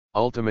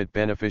Ultimate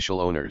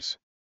beneficial owners.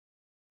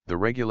 The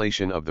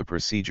regulation of the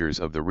procedures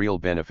of the real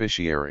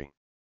beneficiary.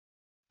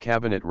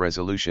 Cabinet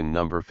Resolution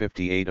Number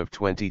 58 of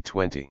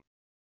 2020.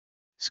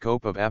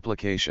 Scope of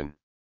application.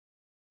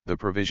 The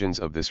provisions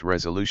of this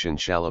resolution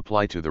shall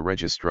apply to the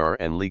registrar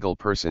and legal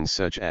persons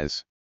such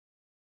as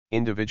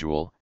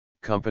individual,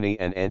 company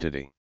and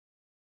entity,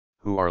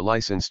 who are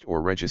licensed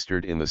or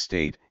registered in the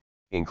state,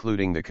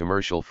 including the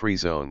commercial free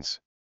zones.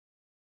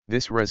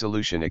 This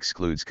resolution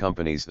excludes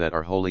companies that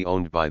are wholly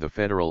owned by the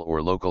federal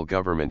or local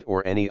government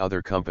or any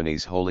other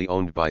companies wholly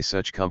owned by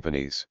such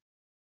companies,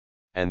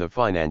 and the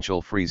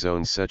financial free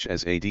zones such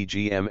as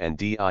ADGM and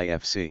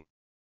DIFC.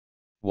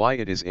 Why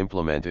it is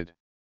implemented?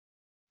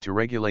 To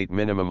regulate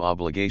minimum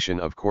obligation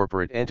of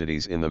corporate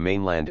entities in the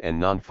mainland and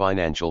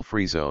non-financial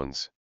free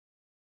zones.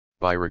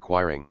 By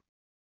requiring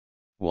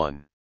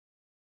 1.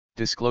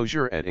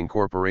 Disclosure at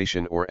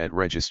incorporation or at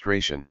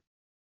registration.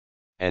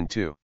 And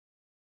 2.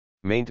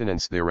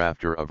 Maintenance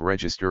thereafter of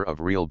register of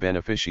real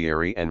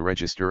beneficiary and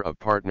register of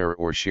partner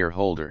or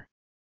shareholder.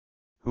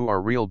 Who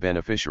are real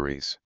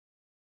beneficiaries?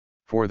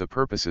 For the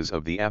purposes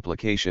of the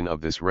application of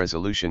this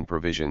resolution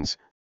provisions,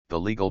 the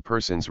legal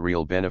person's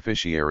real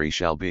beneficiary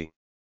shall be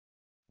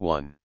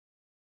 1.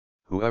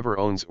 Whoever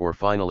owns or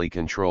finally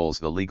controls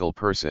the legal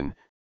person,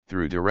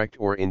 through direct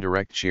or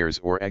indirect shares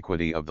or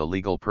equity of the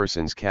legal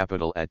person's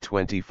capital at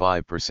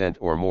 25%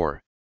 or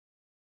more,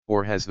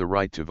 or has the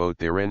right to vote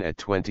therein at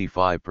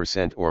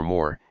 25% or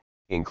more,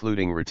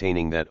 including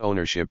retaining that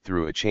ownership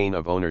through a chain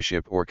of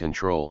ownership or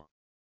control,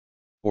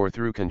 or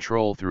through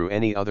control through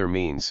any other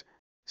means,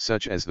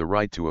 such as the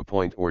right to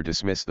appoint or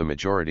dismiss the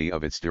majority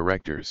of its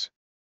directors.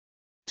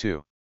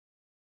 2.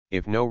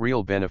 If no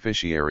real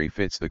beneficiary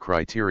fits the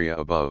criteria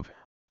above,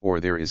 or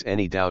there is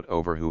any doubt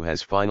over who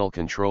has final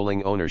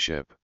controlling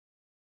ownership,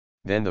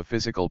 then the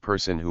physical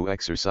person who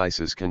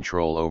exercises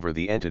control over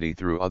the entity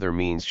through other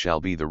means shall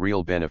be the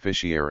real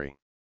beneficiary.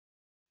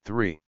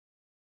 3.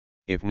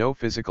 If no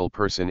physical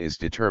person is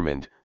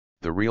determined,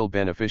 the real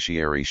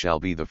beneficiary shall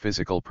be the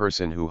physical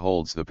person who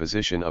holds the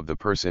position of the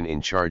person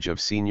in charge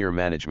of senior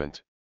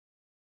management.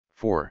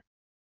 4.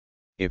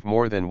 If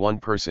more than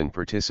one person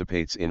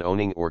participates in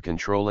owning or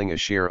controlling a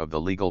share of the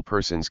legal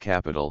person's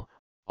capital,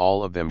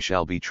 all of them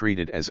shall be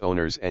treated as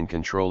owners and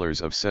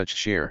controllers of such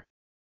share.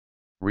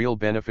 Real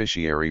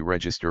beneficiary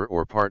register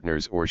or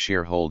partners or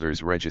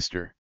shareholders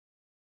register.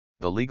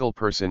 The legal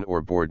person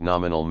or board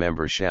nominal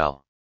member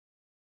shall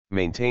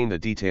maintain the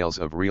details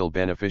of real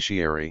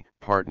beneficiary,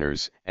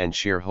 partners, and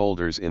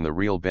shareholders in the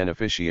real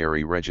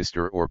beneficiary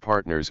register or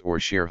partners or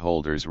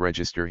shareholders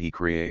register he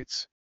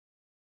creates,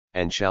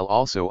 and shall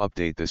also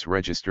update this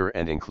register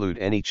and include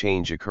any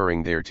change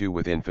occurring thereto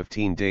within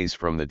 15 days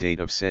from the date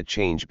of said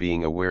change,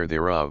 being aware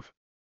thereof.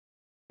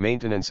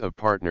 Maintenance of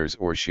partners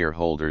or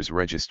shareholders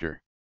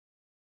register.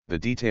 The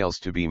details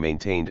to be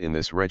maintained in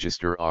this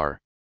register are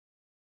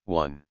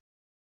 1.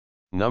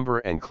 Number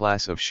and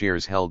class of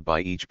shares held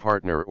by each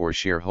partner or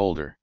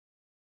shareholder.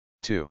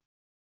 2.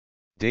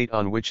 Date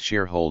on which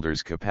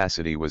shareholder's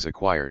capacity was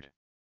acquired.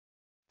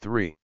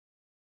 3.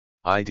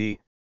 ID,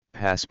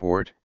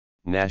 passport,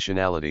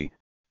 nationality,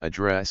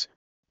 address,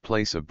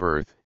 place of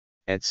birth,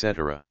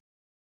 etc.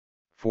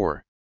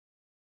 4.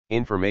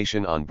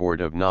 Information on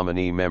board of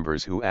nominee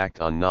members who act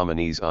on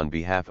nominees on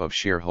behalf of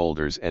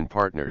shareholders and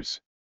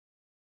partners.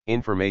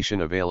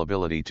 Information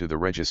availability to the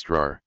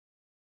registrar.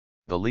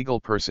 The legal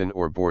person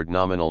or board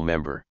nominal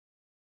member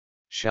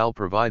shall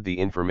provide the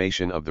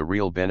information of the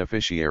real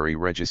beneficiary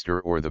register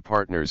or the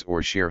partners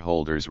or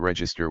shareholders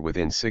register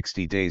within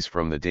 60 days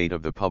from the date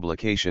of the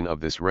publication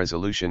of this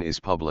resolution is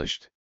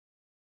published,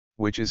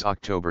 which is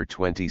October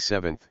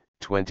 27,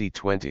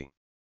 2020,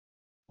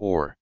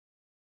 or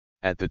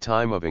at the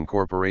time of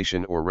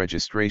incorporation or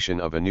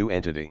registration of a new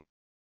entity.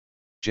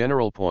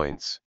 General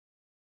points.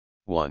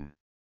 1.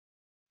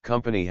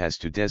 Company has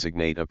to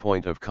designate a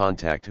point of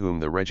contact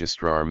whom the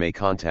registrar may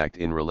contact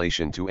in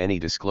relation to any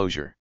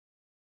disclosure.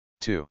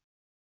 2.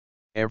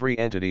 Every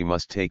entity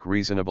must take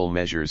reasonable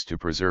measures to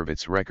preserve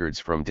its records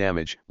from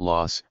damage,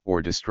 loss,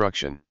 or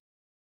destruction.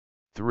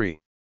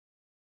 3.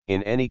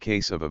 In any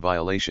case of a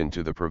violation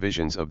to the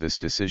provisions of this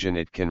decision,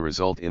 it can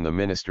result in the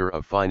Minister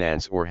of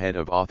Finance or head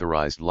of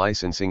authorized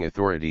licensing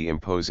authority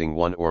imposing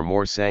one or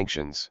more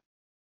sanctions.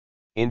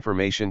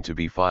 Information to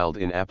be filed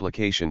in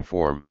application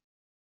form.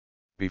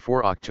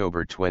 Before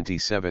October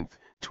 27,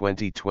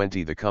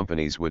 2020, the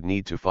companies would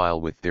need to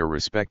file with their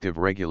respective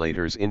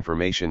regulators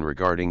information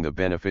regarding the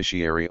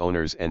beneficiary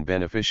owners and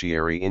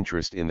beneficiary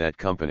interest in that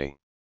company.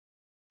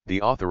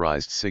 The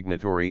authorized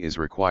signatory is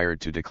required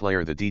to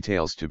declare the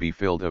details to be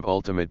filled of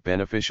ultimate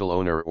beneficial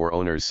owner or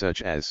owners,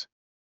 such as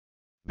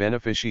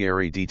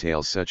beneficiary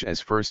details such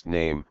as first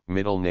name,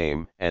 middle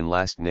name, and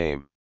last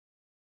name.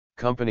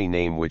 Company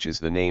name, which is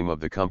the name of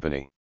the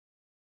company.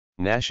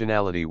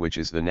 Nationality, which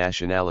is the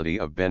nationality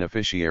of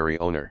beneficiary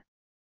owner.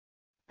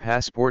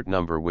 Passport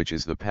number, which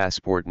is the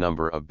passport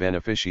number of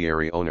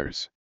beneficiary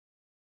owners.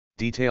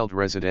 Detailed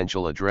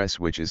residential address,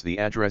 which is the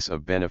address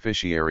of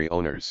beneficiary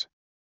owners.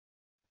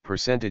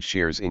 Percentage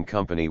shares in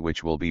company,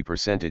 which will be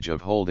percentage of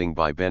holding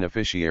by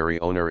beneficiary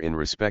owner in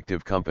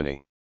respective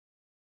company.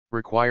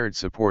 Required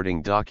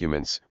supporting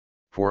documents,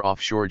 for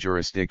offshore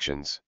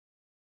jurisdictions.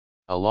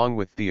 Along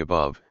with the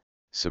above,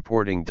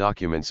 supporting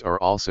documents are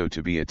also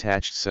to be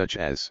attached, such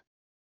as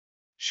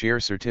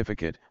share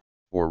certificate,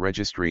 or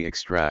registry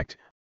extract,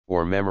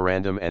 or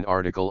memorandum and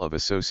article of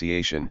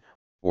association,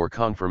 or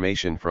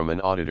confirmation from an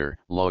auditor,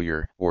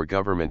 lawyer, or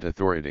government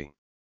authority.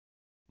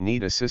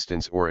 Need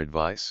assistance or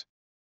advice?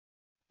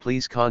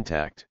 Please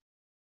contact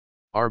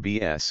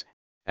RBS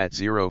at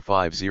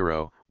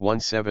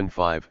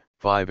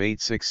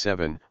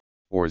 050-175-5867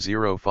 or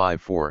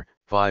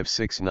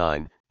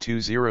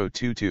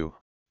 054-569-2022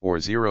 or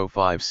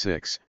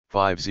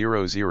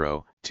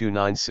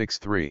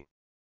 056-500-2963.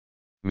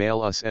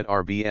 Mail us at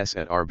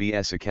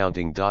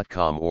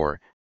rbs@rbsaccounting.com or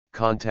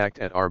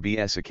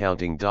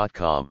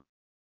contact@rbsaccounting.com.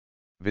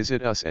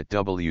 Visit us at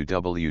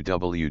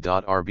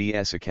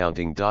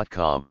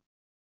www.rbsaccounting.com.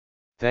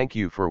 Thank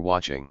you for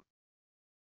watching.